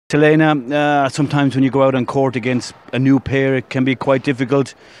Selena, sometimes when you go out on court against a new pair, it can be quite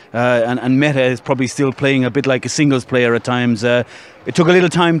difficult. And Mette is probably still playing a bit like a singles player at times. It took a little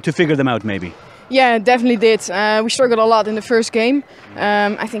time to figure them out, maybe. Yeah, it definitely did. We struggled a lot in the first game.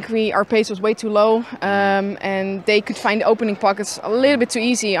 I think our pace was way too low, and they could find the opening pockets a little bit too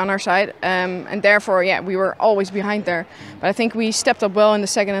easy on our side, and therefore, yeah, we were always behind there. But I think we stepped up well in the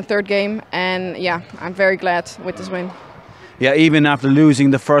second and third game, and yeah, I'm very glad with this win. Yeah, even after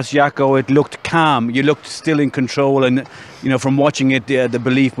losing the first Jacco, it looked calm. You looked still in control, and you know, from watching it, the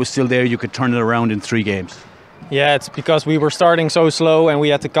belief was still there. You could turn it around in 3 games. Yeah, it's because we were starting so slow and we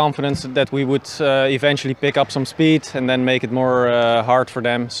had the confidence that we would eventually pick up some speed and then make it more hard for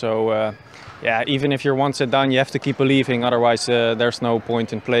them. So yeah, even if you're one set down, you have to keep believing. Otherwise, there's no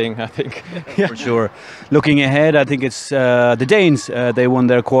point in playing, I think. Yeah. For sure. Looking ahead, I think it's the Danes. They won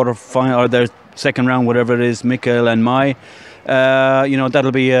their quarter-final or their second round, whatever it is, Mikkel and Mai. You know,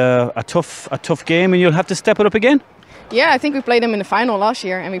 that'll be a tough game, and you'll have to step it up again. Yeah, I think we played them in the final last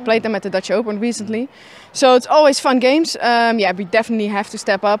year, and we played them at the Dutch Open recently. So it's always fun games. Yeah, we definitely have to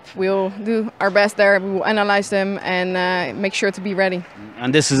step up. We'll do our best there. We will analyze them and make sure to be ready.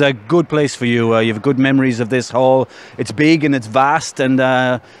 And this is a good place for you. You have good memories of this hall. It's big and it's vast, and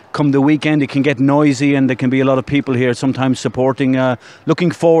come the weekend it can get noisy and there can be a lot of people here sometimes supporting.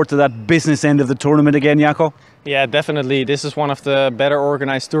 Looking forward to that business end of the tournament again, Jacco? Yeah, definitely. This is one of the better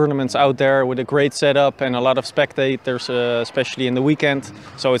organized tournaments out there with a great setup and a lot of spectators, especially in the weekend.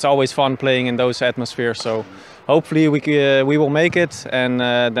 So it's always fun playing in those atmospheres. So hopefully we will make it, and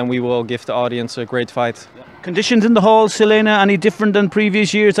then we will give the audience a great fight. Conditions in the hall, Selena, any different than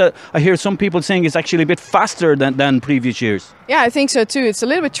previous years? I hear some people saying it's actually a bit faster than previous years. Yeah, I think so too. It's a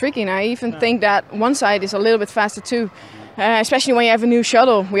little bit tricky, and I even think that one side is a little bit faster too. Especially when you have a new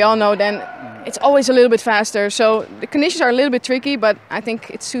shuttle. We all know then it's always a little bit faster. So the conditions are a little bit tricky, but I think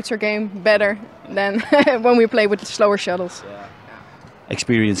it suits our game better than when we play with the slower shuttles. Yeah.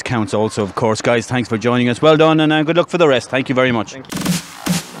 Experience counts also, of course. Guys, thanks for joining us. Well done, and good luck for the rest. Thank you very much. Thank you.